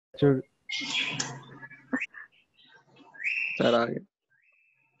lecture. Sir आ गए.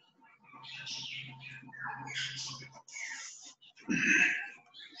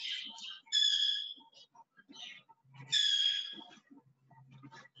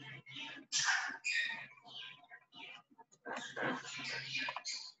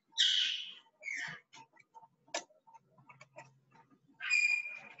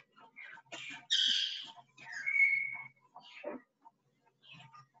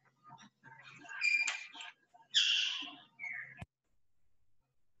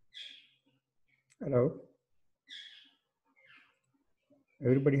 Hello.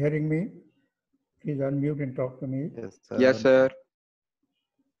 Everybody hearing me? Please unmute and talk to me. Yes, sir. Yes, sir.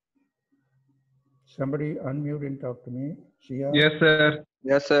 Somebody unmute and talk to me. Shia, Yes, sir.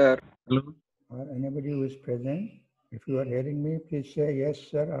 Yes, sir. Hello. or anybody who is present. If you are hearing me, please say, yes,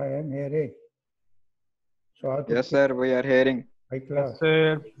 sir, I am hearing. So I could Yes, sir. We are hearing. my class. Yes,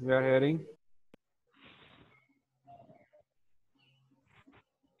 sir. We are hearing.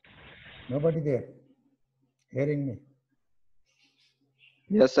 Nobody there hearing me.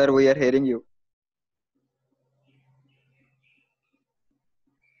 Yes, sir. We are hearing you.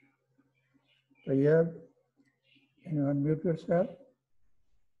 Tayyab, can you unmute yourself?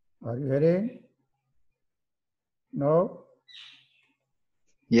 Are you hearing? No?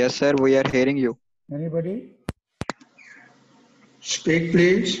 Yes, sir. We are hearing you. Anybody? Speak,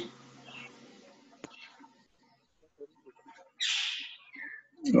 please.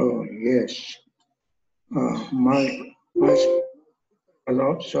 Oh, yes. My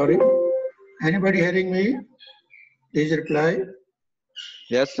hello, sorry. Anybody hearing me? Please reply.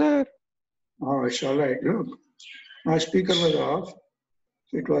 Yes, sir. Oh, it's all right. Look, my speaker was off.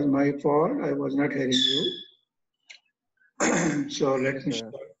 It was my fault. I was not hearing you. So let me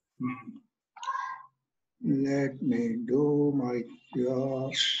start. Let me do my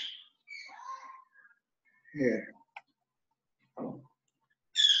job here.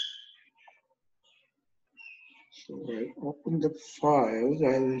 So I open the files.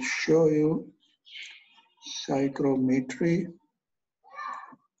 I will show you psychrometry.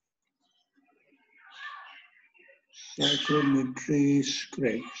 Psychrometry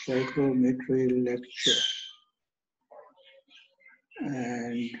script, psychrometry lecture.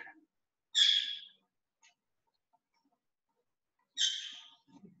 And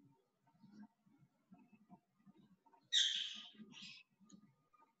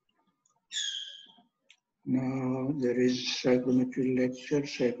now there is psychrometry lecture,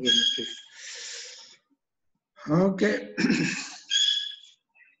 psychrometry. Okay.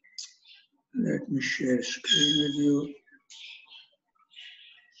 Let me share screen with you.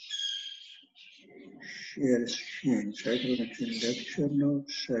 Share screen, psychrometry lecture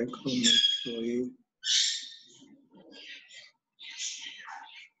notes, psychrometry.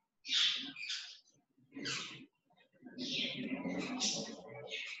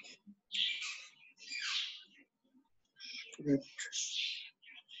 Script.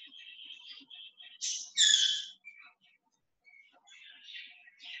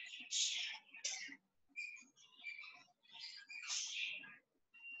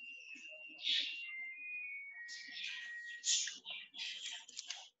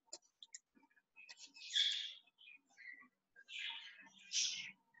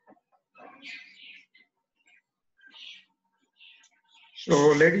 So,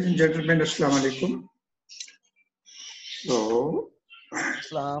 ladies and gentlemen, Assalamu alaikum. So,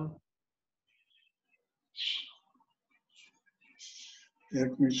 Islam.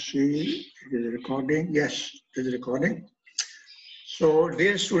 let me see. It is recording. Yes, it is recording. So,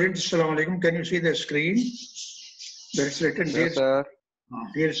 dear students, Assalamu alaikum. Can you see the screen? That's written. Yes, sir.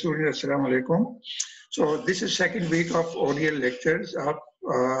 Dear students, Assalamu alaikum. So, this is second week of audio lectures.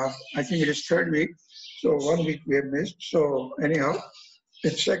 I think it is third week. So, 1 week we have missed. So, anyhow,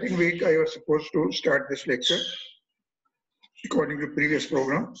 in second week, I was supposed to start this lecture according to previous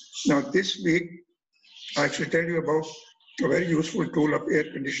program. Now, this week, I shall tell you about a very useful tool of air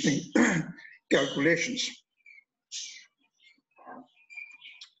conditioning calculations.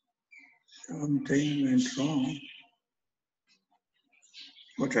 Something went wrong.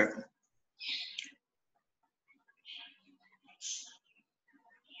 What happened?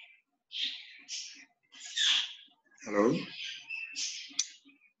 Hello?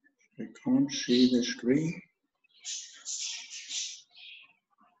 I can't see the screen.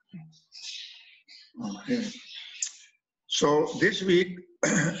 Okay. So this week,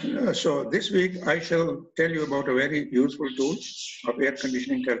 I shall tell you about a very useful tool of air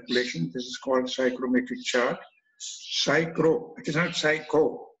conditioning calculation. This is called psychrometric chart. Psychro, it is not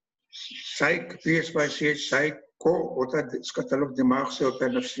psycho. Psych, PSYCH, psycho, को होता है, इसका ताल्लुक दिमाग से होता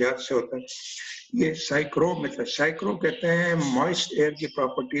है, नफ्सियात से होता है। ये साइक्रोमेट्री, साइक्रो कहते हैं मॉइस्ट एयर की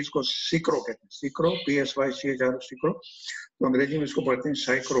प्रॉपर्टीज को सीक्रो कहते हैं, सीक्रो PSYCHRO सीक्रो, तो अंग्रेजी में इसको पढ़ते हैं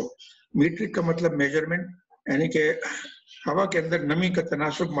साइक्रो। मीट्रिक का मतलब मेजरमेंट, यानी कि हवा के अंदर नमी का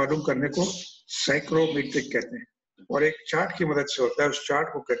तनासुब मालूम करने को साइक्रोमीट्रिक कहते हैं, और एक चार्ट की मदद से होता है, उस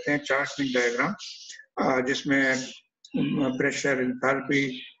चार्ट को कहते हैं चार्ट डायग्राम, जिसमें pressure, enthalpy,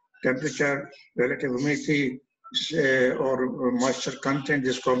 temperature, relative humidity और मॉइस्चर कंटेंट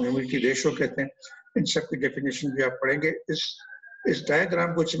जिसको हम ह्यूमिडिटी रेशो कहते हैं, इन सब की डेफिनेशन भी आप पढ़ेंगे। इस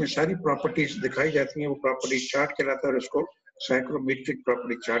डायग्राम को जिसमें सारी प्रॉपर्टीज दिखाई जाती हैं वो प्रॉपर्टी चार्ट कहलाता है, और इसको साइक्रोमेट्रिक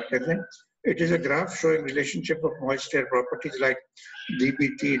प्रॉपर्टी चार्ट कहते हैं। It is a graph showing relationship of moist air properties like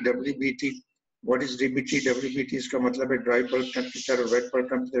DBT, WBT. What is DBT, WBT? इसका मतलब है ड्राई बल्ब टेम्परेचर और वेट बल्ब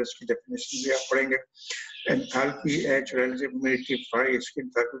टेम्परेचर, इसकी डेफिनेशन भी आप पढ़ेंगे। Enthalpy, H, relative humidity, phi, इसकी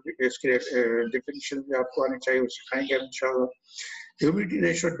डेफिनेशन भी आपको आनी चाहिए, वो सिखाएंगे इंशाल्लाह। ह्यूमिडिटी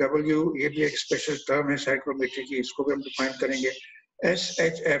रेशियो W, ये भी एक स्पेशल टर्म है साइक्रोमेट्री की, इसको भी हम डिफाइन करेंगे।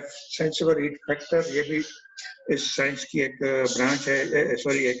 SHF, सेंसिबल हीट फैक्टर, ये भी इस साइंस की एक ब्रांच है,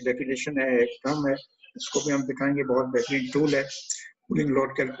 सॉरी एक डेफिनेशन है, एक टर्म है, इसको भी हम दिखाएंगे। बहुत बेहतरीन टूल है कूलिंग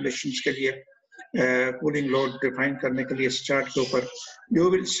लोड कैलकुलेशंस के लिए, कूलिंग लोड डिफाइन करने के लिए इस चार्ट के ऊपर। You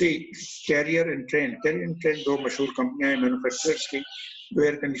will see career and train, career and train दो मशहूर कंपनियां हैं मैन्युफैक्चरर्स की, जो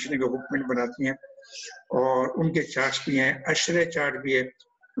एयर कंडीशनिंग इक्विपमेंट बनाती हैं, और उनके चार्ट्स भी हैं, अशरे चार्ट भी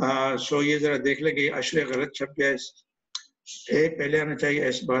है। सो ये जरा देख लेंगे, अशरे गलत छप गया है, ए पहले आना चाहिए,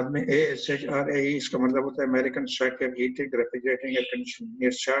 एस बाद में। ASHRAE, इसका मतलब होता है American society of heating, refrigerating and conditioning.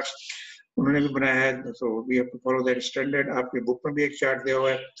 ये चार्ट उन्होंने भी बनाया है, तो we have to follow that standard. आपके बुक में भी एक चार्ट दिया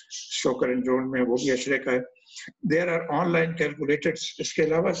हुआ है स्टोकर एंड जोन में, वो भी अशरे का है। There are online calculators. इसके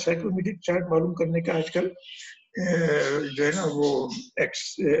अलावा साइक्रोमेट्रिक चार्ट मालूम करने का आजकल जो है ना वो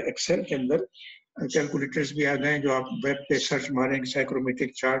एक्सेल के अंदर कैलकुलेटर्स भी आ गए हैं, जो आप वेब पे सर्च मारेंगे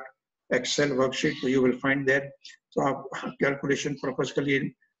साइक्रोमेट्रिक चार्ट एक्सेल वर्कशीट, तो यू विल फाइंड दैट। तो आप कैलकुलेशन पर्पस के लिए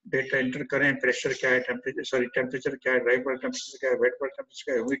डेटा एंटर करें, प्रेशर क्या है, टेम्परेचर क्या है, ड्राई बल्ब टेम्परेचर क्या है, वेट बल्ब टेम्परेचर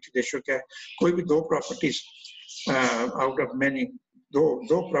क्या है, ह्यूमिडिटी रेशियो क्या है, कोई भी दो प्रॉपर्टीज आउट ऑफ मैनी,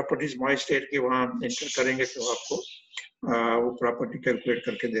 दो प्रॉपर्टीज मॉइस्ट एयर की वहाँ एंटर करेंगे तो आपको वो प्रॉपर्टी कैलकुलेट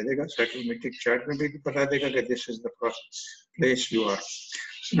करके दे देगा। साइक्रोमेट्रिक चार्ट में भी बता देगा कि this is the place you are.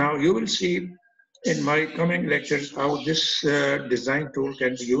 Now you will see in my coming lectures how this design tool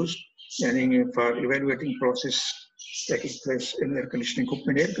can be used, यानी for evaluating process taking place in air conditioning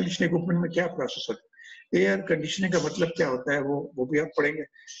equipment. Air conditioning equipment में क्या process होता है, air conditioning का मतलब क्या होता है, वो भी आप पढ़ेंगे।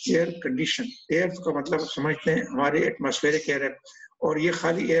 एयर कंडीशन, एयर का मतलब समझते हैं हमारे एटमॉस्फेरिक एयर है, और ये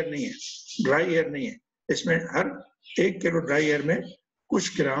खाली एयर नहीं है, ड्राई एयर नहीं है, इसमें हर 1 किलो ड्राई एयर में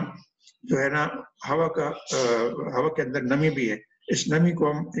कुछ ग्राम जो है ना हवा के अंदर नमी भी है। इस नमी को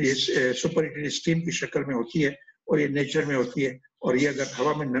हम इस सुपर हीटेड स्टीम की शक्ल में होती है, और ये नेचर में होती है, और ये अगर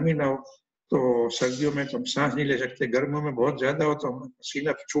हवा में नमी ना हो तो सर्दियों में तो हम सांस नहीं ले सकते, गर्मियों में बहुत ज्यादा हो तो हम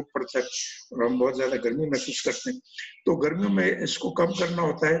पसीना छूट पड़ता है और हम बहुत ज्यादा गर्मी महसूस करते हैं। तो गर्मियों में इसको कम करना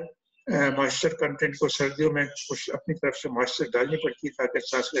होता है मॉइस्चर कंटेंट को, सर्दियों में कुछ अपनी तरफ से मॉइस्चर डालनी पड़ती है ताकि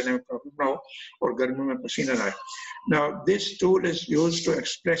सांस लेने में प्रॉब्लम ना हो और गर्मियों में पसीना ना आए। Now this tool is used to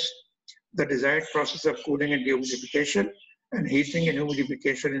express the desired process of cooling and humidification and heating and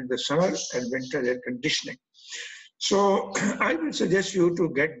humidification in the summer and winter air conditioning. So I will suggest you to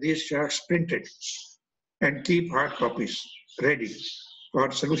get these charts printed and keep hard copies ready for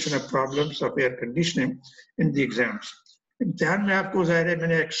solution of problems of air conditioning in the exams. इम्तिहान में आपको ज़ाहिर है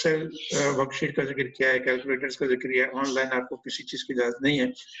मैंने Excel worksheet का जिक्र किया है, कैलकुलेटर्स का जिक्र किया है। ऑनलाइन आपको किसी चीज़ की इजाज़त नहीं है,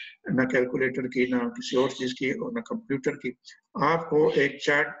 ना कैलकुलेटर की, ना किसी और चीज़ की, और ना कंप्यूटर की। आपको एक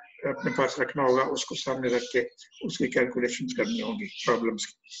चार्ट अपने पास रखना होगा, उसको सामने रख के उसकी कैलकुलेशंस करनी होगी प्रॉब्लम्स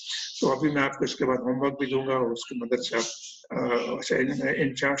की। तो अभी मैं आपको इसके बाद होमवर्क भी दूंगा, और उसकी मदद से आप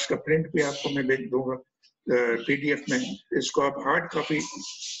इन चार्ट्स का प्रिंट भी आपको मैं भेज दूंगा PDF में। इसको आप हार्ड कॉपी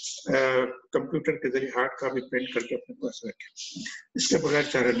कंप्यूटर के जरिए हार्ड कॉपी प्रिंट करके अपने पास रखें, इसके बगैर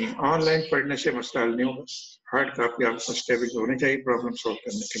चारा नहीं। ऑनलाइन पढ़ने से मसला हल नहीं होगा, हार्ड कॉपी आपको स्टेबल होनी चाहिए प्रॉब्लम सॉल्व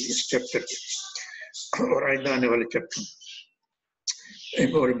करने के लिए इस चैप्टर के और आइंदा आने वाले चैप्टर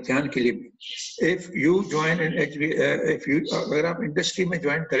और इम्तिहान के लिए भी। इफ यू ज्वाइन इन अगर आप इंडस्ट्री में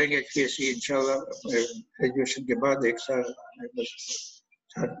ज्वाइन करेंगे HVAC इंशाल्लाह ग्रेजुएशन के बाद, 1 साल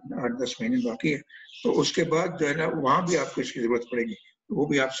 8-10 महीने बाकी है, तो उसके बाद जो है ना वहाँ भी आपको इसकी जरूरत पड़ेगी, तो वो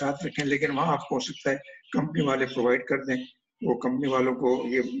भी आप साथ रखें। लेकिन वहाँ आपको हो सकता है कंपनी वाले प्रोवाइड कर दें, वो कंपनी वालों को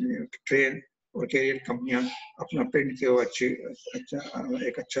ये ट्रेन और कैरियर कंपनियां अपना प्रिंट के वो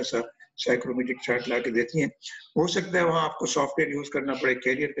एक अच्छा सा साइक्रोमेट्रिक चार्ट ला के देती हैं। हो सकता है वहाँ आपको सॉफ्टवेयर यूज करना पड़े,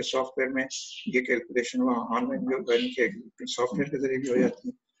 कैरियर के सॉफ्टवेयर में ये कैलकुलेशन वहाँ ऑनलाइन भी सॉफ्टवेयर के जरिए भी हो जाती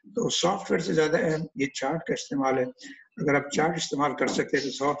है, तो सॉफ्टवेयर से ज़्यादा अहम ये चार्ट का इस्तेमाल है। अगर आप चार्ट इस्तेमाल कर सकते हैं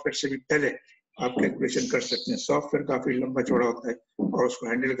तो सॉफ्टवेयर से भी पहले आप कैलकुलेशन कर सकते हैं। सॉफ्टवेयर काफ़ी लंबा चौड़ा होता है और उसको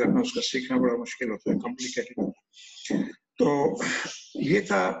हैंडल करना, उसका सीखना बड़ा मुश्किल होता है, कॉम्प्लिकेटेड। तो ये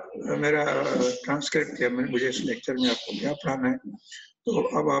था मेरा ट्रांसक्रिप्ट किया मैंने, मुझे इस लेक्चर में आपको क्या पढ़ाना है। तो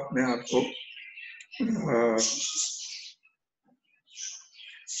अब मैं आपको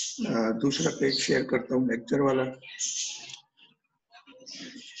दूसरा पेज शेयर करता हूँ, लेक्चर वाला।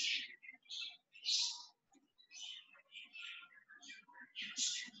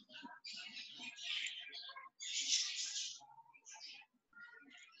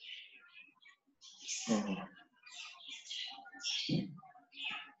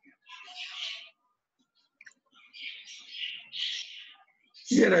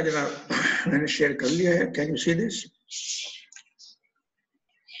 ये रहा जनाब, मैंने शेयर कर लिया है। Can you see this?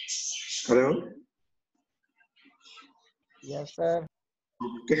 Hello, Yes, sir.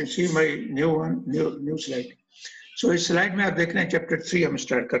 Can you see my new slide? सो इस स्लाइड में आप देख रहे हैं चैप्टर 3 हम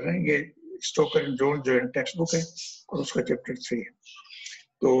स्टार्ट कर रहे हैं। ये स्टोकर एंड जोन्स जो टेक्स्ट बुक है और उसका चैप्टर 3 है।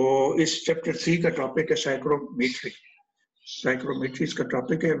 तो इस चैप्टर 3 का टॉपिक है साइक्रोमेट्री। साइक्रोमेट्री इसका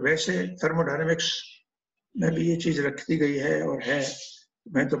टॉपिक है। वैसे थर्मोडायनेमिक्स में भी ये चीज रख दी गई है और है,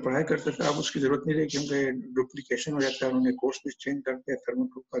 मैं तो पढ़ाई करता था, अब उसकी जरूरत नहीं रही क्योंकि डुप्लीकेशन हो जाता है। उन्होंने कोर्स भी चेंज कर दिया, थर्मो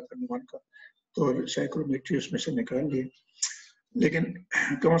 2 का, थर्मो 1 का, तो साइक्रोमेट्री उसमें से निकाल दिए। लेकिन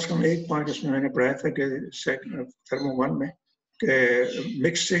कम से कम एक पॉइंट उसमें मैंने पढ़ाया था कि थर्मो 1 में कि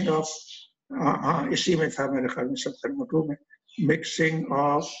मिक्सिंग ऑफ, हाँ इसी में था मेरे ख्याल में, सब थर्मो 2 में mixing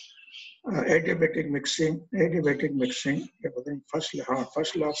of adiabatic mixing first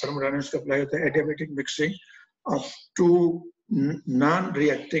law of thermodynamics का अप्लाई होता है। Adiabatic mixing of to non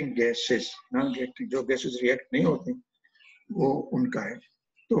reacting gases, non reacting जो गैसेस रिएक्ट नहीं होती वो उनका है।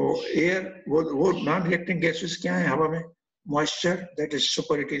 तो एयर, वो नॉन रिएक्टिंग गैसेस क्या है हवा में? Moisture, that is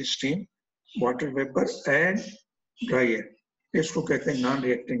superheated steam, water vapour and dry air, इसको कहते हैं नॉन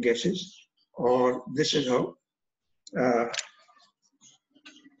रिएक्टिंग गैसेस। और दिस इज हाउ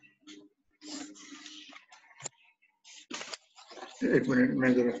एक मिनट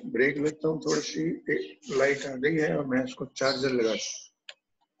मैं जरा ब्रेक लेता हूँ, थोड़ी सी लाइट आ गई है और मैं इसको चार्जर लगा।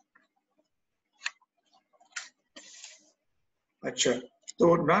 अच्छा,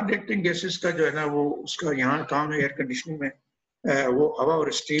 तो नॉन रिएक्टिंग गैसेस का जो है ना, वो उसका यहाँ काम है एयर कंडीशनिंग में। वो हवा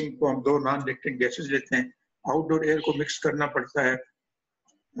और स्टीम को हम दो नॉन रिएक्टिंग गैसेस लेते हैं, आउटडोर एयर को मिक्स करना पड़ता है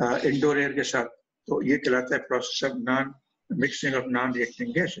इंडोर एयर के साथ, तो ये कहलाता है process of non mixing of non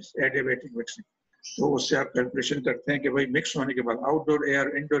reacting gases, adiabatic mixing. तो उससे आप कैलकुलेशन करते हैं कि भाई मिक्स होने के बाद, outdoor air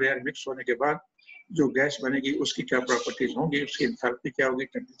indoor air mix होने के बाद जो गैस बनेगी उसकी क्या प्रॉपर्टीज होंगी, उसकी एंथैल्पी क्या होगी,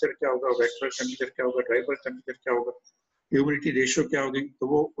 टेम्परेचर क्या होगा, वेट बल्ब टेम्परेचर क्या होगा, ड्राई बल्ब टेम्परेचर क्या होगा, ह्यूमिडिटी रेशियो क्या होगी। तो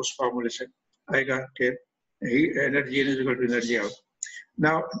वो उस फार्मूले से आएगा कि energy in is equal to energy out.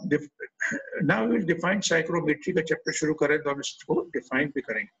 Now will define साइक्रोमेट्री का चैप्टर शुरू करें तो हम इसको डिफाइन भी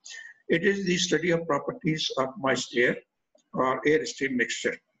करेंगे। It is the study of properties of moist air और air steam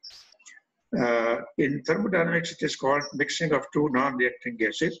mixture. In thermodynamics, it is called mixing of two non-reacting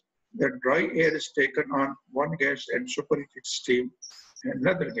gases. The dry air is taken on one gas and superheated steam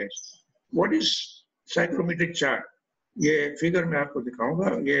another gas. What is psychrometric chart? ये figure मैं आपको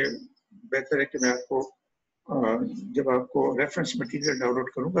दिखाऊंगा। ये बेहतर है कि मैं आपको जब आपको रेफरेंस मटेरियल डाउनलोड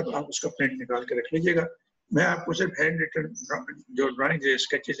करूंगा तो आप उसका प्रिंट निकाल के रख लीजिएगा। मैं आपको सिर्फ हैंड रिटन जो ड्राइंग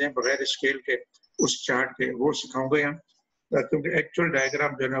स्केचेस हैं बगैर स्केल के उस चार्ट के वो सिखाऊंगा यहाँ, क्योंकि एक्चुअल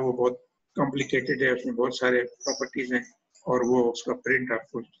डायग्राम जो है ना वो बहुत कॉम्प्लिकेटेड है, उसमें बहुत सारे प्रॉपर्टीज हैं और वो उसका प्रिंट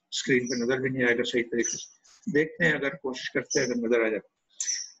आपको स्क्रीन पे नजर भी नहीं आएगा सही तरीके से। देखते हैं, अगर कोशिश करते हैं, अगर नजर आ जाए।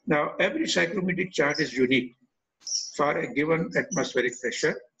 Now every psychrometric chart is unique for a given atmospheric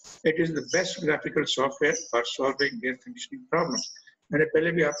pressure. It is the best graphical software for solving air conditioning problems. मैंने पहले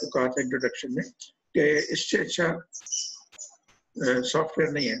भी आपको कहा था इंट्रोडक्शन में कि इससे अच्छा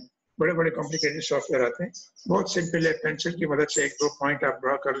सॉफ्टवेयर नहीं है। बड़े बड़े कॉम्प्लिकेटेड सॉफ्टवेयर आते हैं, बहुत सिंपल है, पेंसिल की मदद से एक दो पॉइंट आप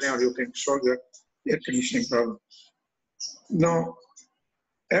ड्रा कर लें और you can solve your air conditioning problem. Know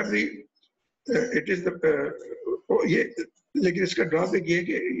every it is the ये, लेकिन इसका ड्रॉबैक ये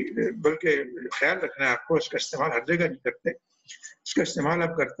कि बल्कि ख्याल रखना है आपको, इसका इस्तेमाल हर जगह नहीं करते। इसका इस्तेमाल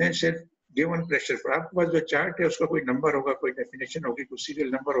आप करते हैं सिर्फ गिवन प्रेशर पर। आपके पास जो चार्ट है उसका कोई नंबर होगा, कोई डेफिनेशन होगी, कोई सीरियल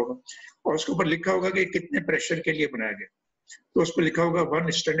नंबर होगा और उसके ऊपर लिखा होगा कि कितने प्रेशर के लिए बनाया गया। तो उस पर लिखा होगा 1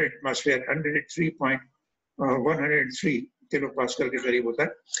 स्टैंडर्ड एटमॉस्फेयर 103 किलो पास्कल के करीब होता है।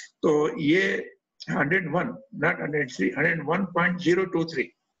 तो ये 101 नॉट 103 101.023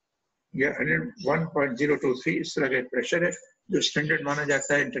 या 101.023 इस तरह का प्रेशर है जो स्टैंडर्ड माना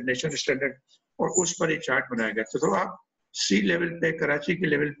जाता है, इंटरनेशनल स्टैंडर्ड, और उस पर ये चार्ट बनाया गया। तो आप सी लेवल पे, कराची के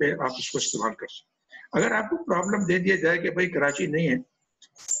लेवल पे आप इसको इस्तेमाल कर सकते। अगर आपको प्रॉब्लम दे दिया जाए कि भाई कराची नहीं है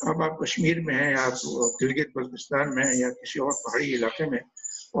अब आप कश्मीर में हैं, आप गिलगित बल्तिस्तान में हैं या किसी और पहाड़ी इलाके में,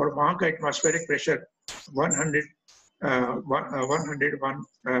 और वहाँ का एटमॉस्फेरिक प्रेशर 101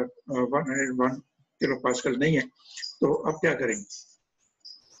 किलो पास्कल नहीं है, तो अब क्या करेंगे?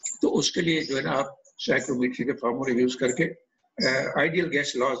 तो उसके लिए जो है ना, आप साइक्रोमेट्री के फार्मूले यूज करके, आइडियल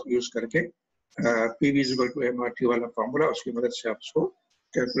गैस लॉज यूज करके, PV=MRT वाला फार्मूला, उसकी मदद से आप उसको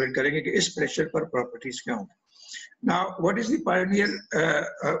कैलकुलेट करेंगे कि इस प्रेशर पर प्रॉपर्टीज क्या होंगी. Now, what is the pioneer?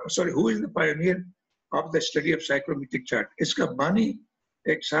 Who is the pioneer of the study of psychrometric chart? इसका बानी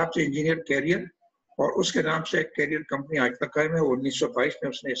एक साहब से इंजीनियर कैरियर, और उसके नाम से एक कैरियर कंपनी आज तक कायम है. वो 1922 में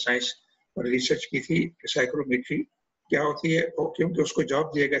उसने साइंस पर रिसर्च की थी कि साइक्रोमेट्री क्या होती है, और क्योंकि उसको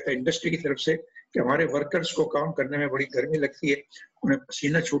जॉब दिया गया था इंडस्ट्री की तरफ से कि हमारे वर्कर्स को काम करने में बड़ी गर्मी लगती है, उन्हें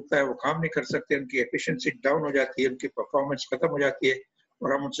पसीना छूटता है, वो काम नहीं कर सकते, उनकी एफिशिएंसी डाउन हो जाती है, उनकी परफॉर्मेंस खत्म हो जाती है,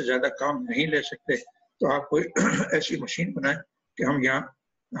 और हम उनसे ज्यादा काम नहीं ले सकते. तो आप कोई ऐसी मशीन बनाएं कि हम यहाँ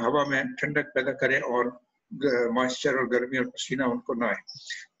हवा में ठंडक पैदा करें और मॉइस्चर और गर्मी और पसीना उनको ना आए.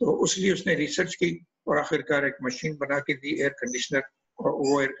 तो उसलिए उसने रिसर्च की और आखिरकार एक मशीन बना के दी, एयर कंडीशनर, और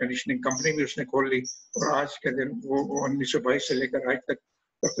वो एयर कंडीशनिंग कंपनी भी उसने खोल ली. और आज के दिन वो 1922 से लेकर आज तक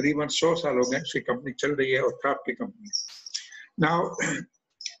तकरीबन 100 साल हो गए उसकी कंपनी चल रही है, और टॉप की company. Now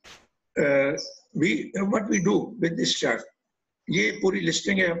what we do with this chart, ये पूरी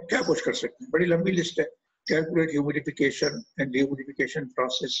लिस्टिंग है, हम क्या कुछ कर सकते हैं, बड़ी लंबी लिस्ट है. Calculate humidification and dehumidification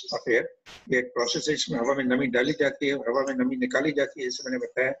process of air. ये एक प्रोसेस है, इसमें हवा में नमी डाली जाती है और हवा में नमी निकाली जाती है. जैसे मैंने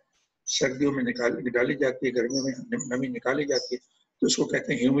बताया, सर्दियों में डाली जाती है, गर्मियों में नमी निकाली जाती है, तो उसको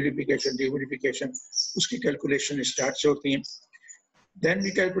कहते हैं ह्यूमिडिफिकेशन, डिह्यूमिडिफिकेशन. उसकी कैलकुलेशन स्टार्ट से होती है. Then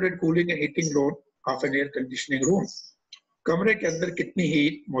we calculate cooling and heating load of N air conditioning room. कमरे के अंदर कितनी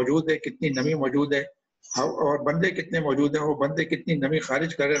हीट मौजूद है, कितनी नमी मौजूद है, और बंदे कितने मौजूद हैं, वो बंदे कितनी नमी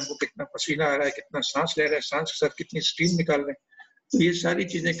खारिज कर रहे हैं, उनको कितना पसीना आ रहा है, कितना सांस ले रहा है, सांस के साथ कितनी स्टीम निकाल रहे हैं. तो ये सारी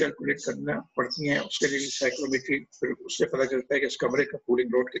चीजें कैलकुलेट करना पड़ती हैं. उसके लिए साइक्रोमेट्री, फिर उससे पता चलता है कि इस कमरे का कूलिंग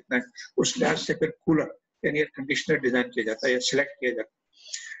लोड कितना है. उस लिहाज से फिर कूलर यानी एयर कंडीशनर डिजाइन किया जाता है या सिलेक्ट किया जाता है.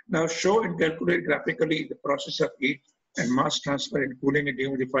 Now show and calculate graphically the process of heat and mass transfer in cooling and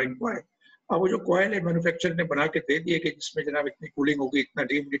डिह्यूमिडिफाइंग coil. अब वो जो कॉइल है मैन्युफैक्चरर ने बना के दे दिए कि जिसमें जनाब इतनी कूलिंग होगी, इतना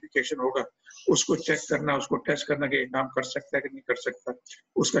डिह्यूमिडिफिकेशन होगा, उसको चेक करना, उसको टेस्ट करना कि काम कर सकता है कि नहीं कर सकता,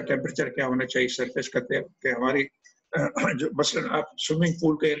 उसका टेम्परेचर क्या होना चाहिए, सरफेस का कि हमारी जो मसलन आप स्विमिंग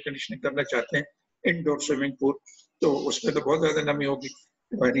पूल का एयर कंडीशनिंग करना चाहते हैं, इंडोर स्विमिंग पूल, तो उसमें तो बहुत ज्यादा नमी होगी.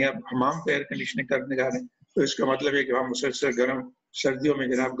 यानी आप हमाम का एयर कंडीशनिंग करने जा रहे हैं, तो इसका मतलब है कि वहाँ मुसलसल गर्म, सर्दियों में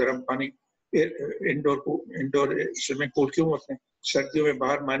जनाब गर्म पानी, इंडोर स्विमिंग पूल क्यों होते हैं? सर्दियों में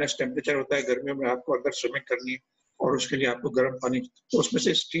बाहर माइनस टेम्परेचर होता है, गर्मियों में आपको अंदर स्विमिंग करनी है और उसके लिए आपको गर्म पानी, तो उसमें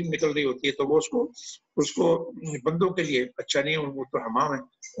से स्टीम निकल रही होती है, तो वो उसको बंदों के लिए अच्छा नहीं है. वो तो हमाम है,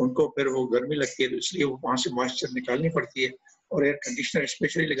 उनको फिर वो गर्मी लगती है, तो इसलिए वो वहां से मॉइस्चर निकालनी पड़ती है. और एयर कंडीशनर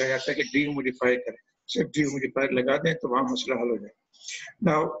स्पेशली लगाया जाता है कि डिह्यूमिडिफाई करें. सिर्फ डिह्यूमिडिफायर लगा दें तो वहाँ मसला हल हो जाए.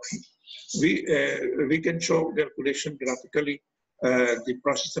 Now we can show calculation graphically the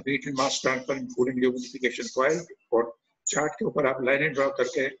process of heat and mass transfer including dehumidification coil. और चार्ट के ऊपर आप लाइनें ड्रॉ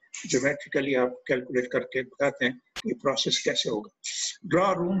करके ज्योमेट्रिकली आप कैलकुलेट करके बताते हैं कि प्रोसेस कैसे होगा.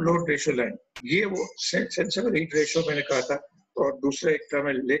 Draw room load ratio line, ये वो सेंसिबल हीट रेशियो मैंने कहा था, और दूसरा एक टर्म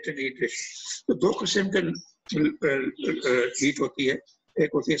है लेटेंट हीट रेशियो. तो दो किस्म के हीट होती है, एक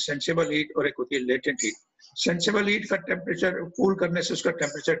होती है सेंसिबल हीट और एक होती है लेटेंट हीट. सेंसिबल हीट का टेम्परेचर कूल करने से उसका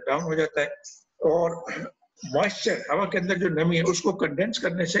टेम्परेचर डाउन हो जाता है, और मॉइस्चर हवा के अंदर जो नमी है उसको कंडेंस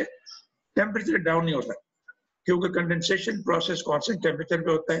करने से टेम्परेचर डाउन नहीं होता, क्योंकि कंडेंसेशन प्रोसेस कांस्टेंट टेम्परेचर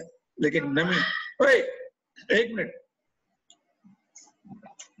पे होता है, लेकिन नमी, ओए एक minute,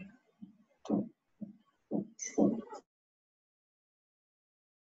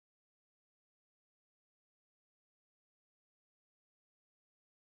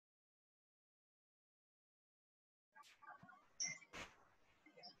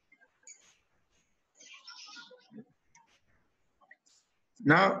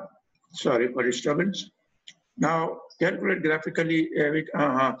 now sorry for disturbance. Now calculate graphically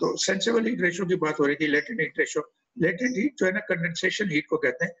हाँ, तो सेंसिबल हीट रेशियो की बात हो रही थी. Latent heat ratio, latent heat जो है ना कंडेंसेशन हीट को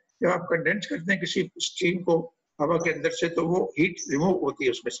कहते हैं. जब आप कंडेंस करते हैं किसी स्टीम को हवा के अंदर से, तो वो हीट रिमूव होती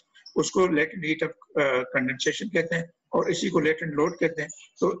है उसमें से, उसको लेटेंट हीट ऑफ कंडेंसेशन कहते हैं, और इसी को लेटेंट लोड कहते हैं.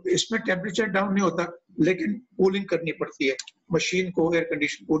 तो इसमें टेम्परेचर डाउन नहीं होता, लेकिन कूलिंग करनी पड़ती है, मशीन को एयर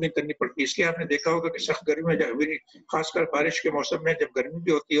कंडीशन कूलिंग करनी पड़ती है. इसलिए आपने देखा होगा कि सख्त गर्मी में जब खासकर बारिश के मौसम में जब गर्मी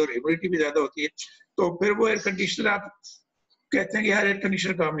भी होती है और ह्यूमिडिटी भी ज्यादा होती है, तो फिर वो एयर कंडीशनर आप कहते हैं कि यार एयर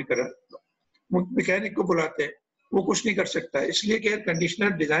कंडीशनर काम नहीं कर रहा, मैकेनिक को बुलाते हैं, वो कुछ नहीं कर सकता है. इसलिए कि एयर कंडीशनर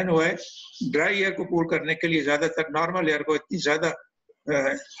डिजाइन हुआ है ड्राई एयर को कूल करने के लिए, ज्यादातर नॉर्मल एयर को, इतनी ज्यादा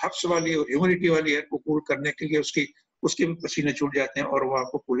हब्स वाली और ह्यूमिडिटी वाली एयर को कूल करने के लिए उसकी उसके भी पसीने छूट जाते हैं और वो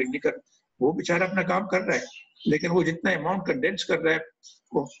आपको कूलिंग नहीं कर, वो बेचारा अपना काम कर रहा है, लेकिन वो जितना अमाउंट कंडेंस कर रहा है,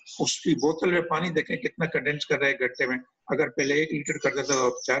 वो उसकी बोतल में पानी देखें कितना कंडेंस कर रहा है घंटे में, अगर पहले 1 लीटर करता था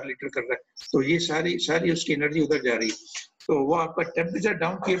अब 4 लीटर कर रहा है, तो ये सारी उसकी एनर्जी उधर जा रही है, तो वो आपका टेम्परेचर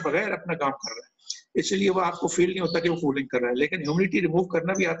डाउन किए बगैर अपना काम कर रहा है, इसलिए वो आपको फील नहीं होता कि वो कूलिंग कर रहा है। लेकिन ह्यूमिडिटी रिमूव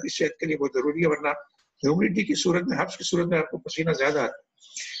करना भी आपकी सेहत के लिए बहुत जरूरी है, वरना ह्यूमिडिटी की सूरत में, हब्स की सूरत में आपको पसीना ज्यादा आता है।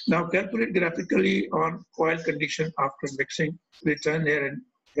 Now calculate graphically on coil condition after mixing return air and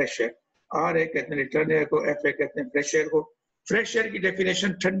fresh air. R A कहते हैं रिटर्न एयर को, एफ ए कहते हैं फ्रेश एयर को। फ्रेश एयर की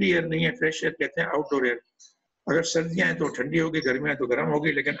डेफिनेशन ठंडी एयर नहीं है, फ्रेश एयर कहते हैं आउटडोर एयर। अगर सर्दियां हैं तो ठंडी होगी, गर्मियां तो गर्म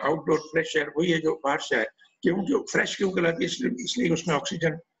होगी, लेकिन आउटडोर फ्रेश एयर वही है जो बाहर से आए। क्योंकि फ्रेश क्यों कहलाती है, इसलिए उसमें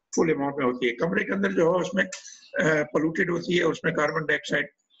ऑक्सीजन फुल अमाउंट में होती है। कमरे के अंदर जो है उसमें पोल्यूटेड होती है, उसमें कार्बन डाइऑक्साइड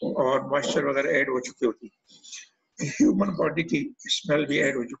और मॉइस्चर वगैरह ऐड हो चुकी होती है, ह्यूमन बॉडी की स्मेल भी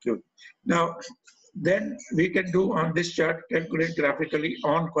ऐड हो चुकी होती है। Now then we can do on this chart calculate graphically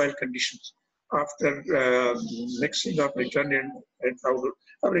on coil conditions after mixing of return and outdoor.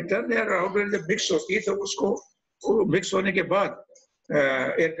 अब return air और outdoor जब mix होती है तो उसको mix होने के बाद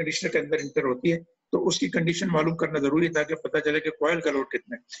एयर कंडीशनर के अंदर इंटर होती है, तो उसकी कंडीशन मालूम करना जरूरी है ताकि पता चले कि कॉइल का लोड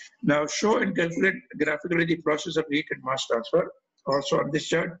कितना है। Now show and calculate graphically the process of heat and mass transfer also on this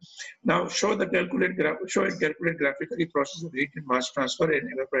chart. Now show and calculate graphically process of heat and mass transfer in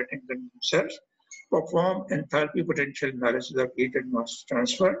evaporating condensers. Perform enthalpy potential analysis of heat and mass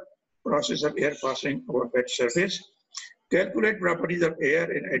transfer, process of air passing over wet surface. Calculate properties of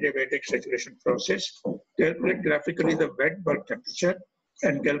air in adiabatic saturation process. Calculate graphically the wet bulb temperature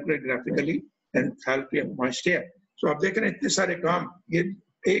and calculate graphically enthalpy of moist air. So आप देख रहे हैं इतने सारे काम, ये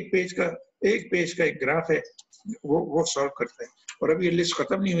एक page का एक ग्राफ है, वो सॉल्व करता है। और अभी ये लिस्ट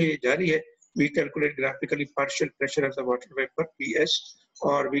खत्म नहीं हुई है, जारी है। We calculate graphically partial pressure of the water vapor (PS),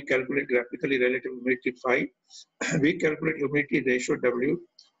 or we calculate graphically relative humidity phi. We calculate humidity ratio W.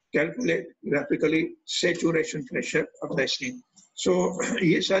 Calculate graphically saturation pressure of the steam. So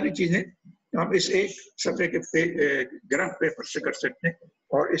ये सारी चीजें हम इस एक सफे के ग्राफ पेपर से कर सकते हैं,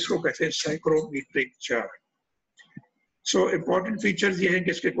 और इसको कहते हैं psychrometric chart. So important features ये हैं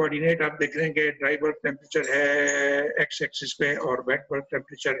कि इसके कोऑर्डिनेट आप देख रहे हैं कि ड्राई बल्ब टेम्परेचर है एक्स एक्सिस पे और वेट बल्ब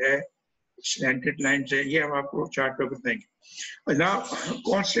टेम्परेचर है स्लैंटेड लाइन से, ये हम आपको चार्ट पे बताएंगे। Now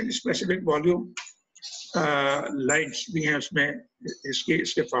constant specific volume lines भी हैं उसमें,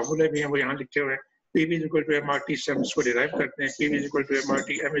 इसके फार्मूले भी हैं, वो यहाँ लिखे हुए हैं। PV is equal to MRT, से हम इसको डिराइव करते हैं। PV is equal to MRT,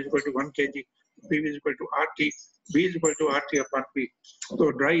 M is equal to 1 kg, PV is equal to RT, V is equal to RT upon P। तो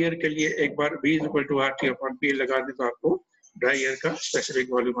ड्राई एयर के लिए एक बार V is equal to RT upon P लगा दें तो आपको dry air का specific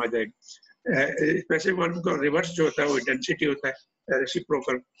volume आ जाएगा। स्पेसिफिक वॉल्यूम का रिवर्स जो होता है वो डेंसिटी होता है,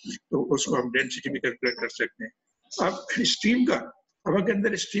 रेसिप्रोकल, तो उसको हम डेंसिटी भी कैलकुलेट कर सकते हैं। अब स्टीम का, हवा के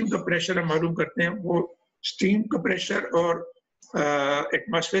अंदर स्टीम का प्रेशर हम मालूम करते हैं, वो स्टीम का प्रेशर और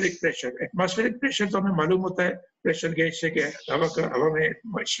एटमॉस्फेरिक प्रेशर तो हमें मालूम होता है प्रेशर गेज से कि हवा में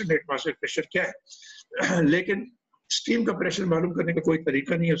एटमॉस्फेरिक प्रेशर क्या है, लेकिन स्टीम का प्रेशर मालूम करने का कोई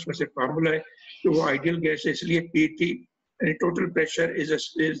तरीका नहीं है, उसमें से फार्मूला है कि वो आइडियल गैस है, इसलिए PT total pressure is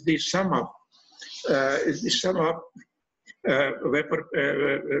the some of vapour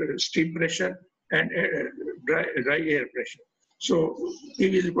steam pressure and dry air pressure. So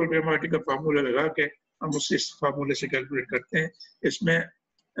PV is equal to MRT का फार्मूला लगा के हम उससे इस फार्मूले से कैलकुलेट करते हैं। इसमें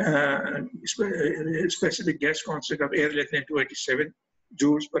specific gas constant of air लेते हैं 287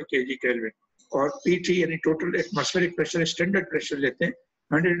 जूल्स पर केजी केल्विन, और PT यानी total atmospheric pressure standard pressure लेते हैं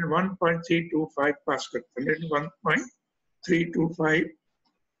 101.325 पास्कल, 101.325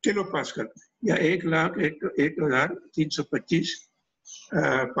 किलो पास्कल या 1,01,325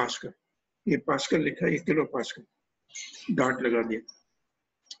 पास्कल। ये पास्कल लिखा है, ये किलो पास्कल डॉट लगा दिया।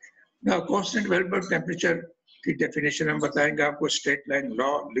 Now constant well bulb temperature की डेफिनेशन हम बताएंगे आपको, स्ट्रेट लाइन लॉ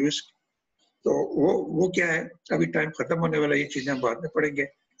लुईस, तो वो क्या है, अभी टाइम खत्म होने वाला, ये चीजें हम बाद में पढ़ेंगे।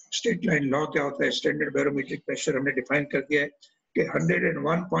 स्ट्रेट लाइन लॉ क्या होता है, स्टैंडर्ड बैरोमीट्रिक प्रेशर हमने डिफाइन कर दिया है कि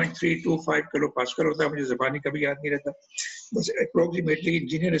 101.325 किलो पास्कल होता है, मुझे ज़बानी कभी याद नहीं रहता, बस अप्रोक्सीमेटली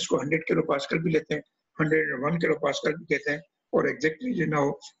इंजीनियर इसको 100 किलो पास्कल भी लेते हैं, 101 किलो पास्कल भी कहते हैं, और एग्जैक्टली जो ना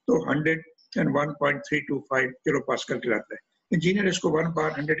हो तो 101.325 किलो पास्कल कहलाता है। इंजीनियर इसको 1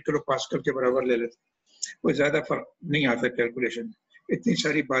 बार 100 किलो पास्कल के बराबर ले लेते हैं, कोई ज्यादा फर्क नहीं आता कैलकुलेशन, इतनी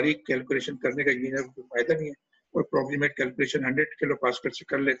सारी बारीक कैलकुलेशन करने का इंजीनियर को फायदा नहीं है, और अप्रोक्सीमेट कैलकुलेशन 100 किलो पास्कल से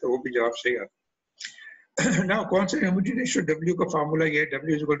कर ले तो वो भी जवाब सही आता है। Now कौन सा ह्यूमिडिटी रेशियो W का फार्मूला ये है,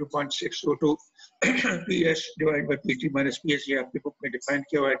 W is equal to 0.602 PS divided by PT minus PS, ये आपकी बुक में डिफाइन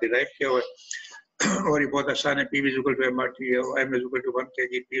किया हुआ है, डिराइव किया हुआ है, और ये बहुत आसान है। PV is equal to MRT, M is equal to 1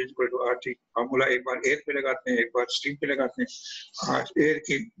 kg, P is equal to RT। Formula एक बार एयर पे लगाते हैं, एक बार स्टीम पे लगाते हैं। एयर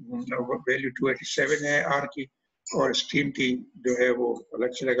की वैल्यू 287 है, R की और स्टीम की जो है वो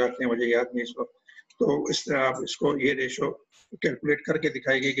अलग से लगाते हैं, मुझे याद नहीं इस वक्त। तो इस तरह आप इसको ये रेशो कैलकुलेट करके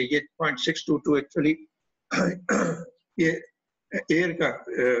दिखाएगी कि ये 0.622 एक्चुअली ये एयर का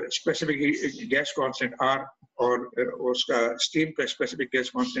स्पेसिफिक गैस कांस्टेंट आर और उसका स्टीम का स्पेसिफिक गैस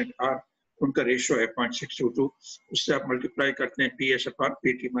कांस्टेंट आर, उनका रेशियो है 0.622। उससे आप मल्टीप्लाई करते हैं P S upon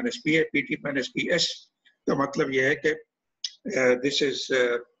P T minus P A, P T minus P S का मतलब यह है कि this is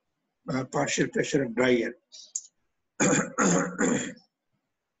partial pressure of dry air.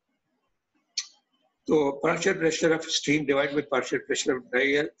 तो partial pressure of steam divided with partial pressure of dry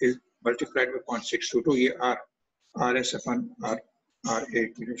air is multiplied by 0.622. ये RS अपन RA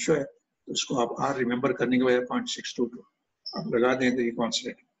की ratio है, तो उसको आप R रिमेंबर करने के बाद 0.622 आप लगा दें तो ये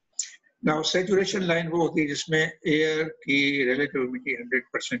कांस्टेंट। नाउ सैचुरेशन लाइन वो होती है जिसमें एयर की रिलेटिव ह्यूमिडिटी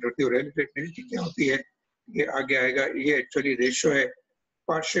 100% होती है, और रिलेटिव ह्यूमिडिटी क्या होती है ये आगे आएगा। ये एक्चुअली रेशो है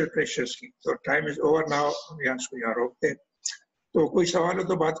पार्शियल प्रेशर्स की। तो टाइम इज ओवर नाउ, हम यहाँ रोकते हैं। तो कोई सवाल हो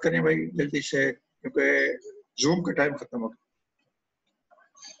तो बात करें भाई जल्दी से, क्योंकि जूम का टाइम खत्म हो गया।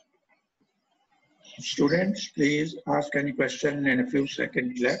 Students, please ask any question in a few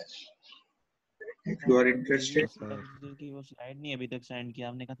seconds left if you are interested. कि वो स्लाइड नहीं अभी तक सेंड किया,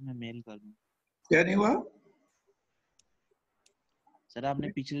 आपने कहा था मैं मेल कर दूं। क्या नहीं हुआ सर? आपने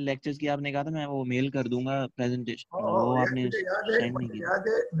पिछले लेक्चर्स की आपने कहा था मैं वो मेल कर दूंगा प्रेजेंटेशन, वो यार आपने मुझे सेंड नहीं किया। याद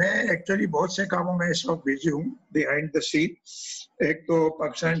है मैं एक्चुअली बहुत से कामों में इस वक्त बिजी हूँ बिहाइंड द सीन। एक तो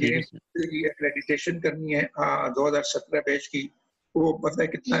पाकिस्तान यूनिवर्सिटी की एक्रेडिटेशन करनी है 2017 बैच की, वो पता है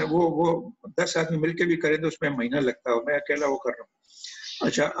कितना है, वो 10 आदमी मिलके भी करें तो उसमें महीना लगता है, मैं अकेला वो कर रहा हूँ।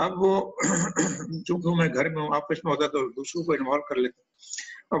 अच्छा, अब वो चूंकि मैं घर में हूँ, ऑफिस में होता तो दूसरों को इन्वॉल्व कर लेता।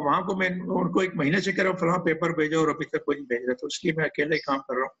 अब वहां को मैं उनको एक महीने से कह रहा हूँ फलां पेपर भेजो और अभी तक कोई नहीं भेज रहा, तो इसलिए मैं अकेले ही काम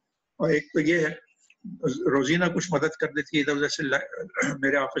कर रहा हूँ। और एक तो ये है रोजीना कुछ मदद कर देती है इधर उधर से,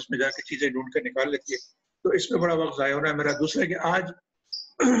 मेरे ऑफिस में जाके चीजें ढूंढ के निकाल लेती है, तो इसमें बड़ा वक्त जाया हो रहा है मेरा। दूसरा कि आज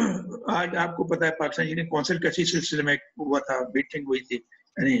आपको पता है पाकिस्तान यूनियन काउंसिल के इसी सिलसिले में हुआ था, मीटिंग हुई थी,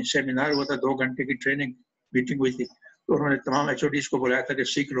 यानी सेमिनार हुआ था, 2 घंटे की ट्रेनिंग मीटिंग हुई थी। तो उन्होंने तमाम एचओडीज को बुलाया था कि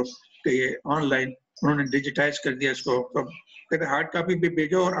सीख लो कि ये ऑनलाइन, उन्होंने डिजिटाइज कर दिया इसको। तो कहते हार्ड कॉपी भी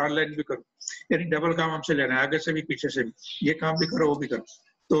भेजो और ऑनलाइन भी करो, यानी डबल काम हमसे लेना है, आगे से भी पीछे से भी, ये काम भी करो वो भी करो।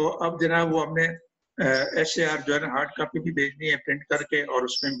 तो अब जनाब वो हमने SAR जो है ना हार्ड कॉपी भी भेजनी है प्रिंट करके, और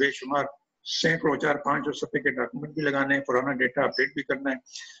उसमें बेशुमार सैकड़ों 400-500 सफ़े के डॉक्यूमेंट भी लगाने हैं, पुराना डेटा अपडेट भी करना है,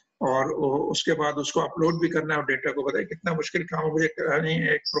 और उसके बाद उसको अपलोड भी करना है। और डेटा को बताया कितना मुश्किल काम है। मुझे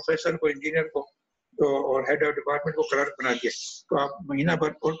एक प्रोफेसर को, इंजीनियर को तो और हेड ऑफ डिपार्टमेंट को क्लर्क बना दिया। तो आप महीना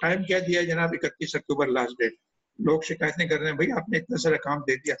भर, और टाइम क्या दिया जनाब 31 अक्टूबर लास्ट डेट। लोग शिकायतें कर रहे हैं भाई आपने इतना सारा काम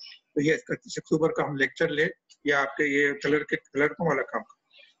दे दिया, तो ये 31 अक्टूबर का हम लेक्चर ले या आपके ये क्लर्कों वाला काम।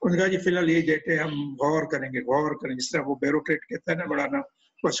 उन्होंने कहा जी फिलहाल ये डेट है, हम गौर करेंगे। जिस तरह वो ब्यूरोक्रेट कहता है ना बड़ा ना,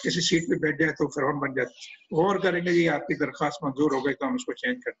 बस किसी सीट पे बैठ जाए तो फिर हम बन जाते, गौर करेंगे जी आपकी दरखास्त मंजूर हो गई तो हम उसको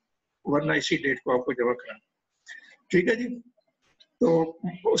चेंज कर, वरना इसी डेट को आपको जमा कराना। ठीक है जी। तो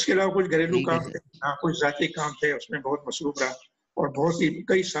उसके अलावा कुछ घरेलू काम थे, कुछ जाती काम थे, उसमें बहुत मसरूफ रहा, और बहुत ही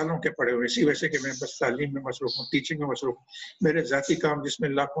कई सालों के पड़े हुए, इसी वजह से कि मैं बस तालीम में मसरूफ हूँ, टीचिंग में मसरूफ हूँ। मेरे जाती काम जिसमें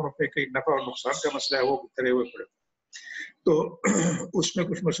लाखों रुपए के नफा और नुकसान का मसला है वो करे हुए पड़े, तो उसमें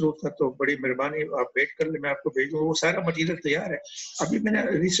कुछ मसरूफ था। तो बड़ी मेहरबानी आप वेट कर ले, मैं आपको भेजूंगा, वो सारा मटीरियल तैयार है। अभी मैंने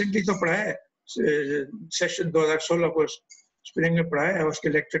रिसेंटली तो पढ़ा है, सेशन 2016 को स्प्रिंग में पढ़ाया है, उसके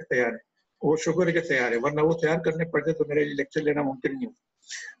लेक्चर तैयार है, वो शुक्र के तैयार है, वरना वो तैयार करने पड़ते तो मेरे लिए लेक्चर लेना मुमकिन नहीं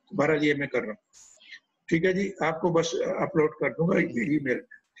होता। बहरहाल ये मैं कर रहा हूँ। ठीक है जी, आपको बस अपलोड कर दूंगा ईमेल।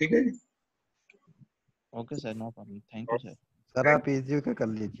 ठीक है जी, okay sir, no problem, thank you sir. Sir आप इजी का कर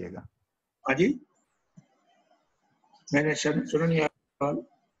लीजिएगा। हाँ जी, मैंने सुना नहीं आप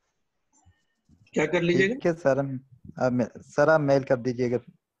क्या कर लीजिएगा? ठीक है सर आप मेल कर दीजिएगा।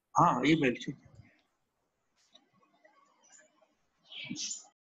 हाँ ईमेल, ठीक है।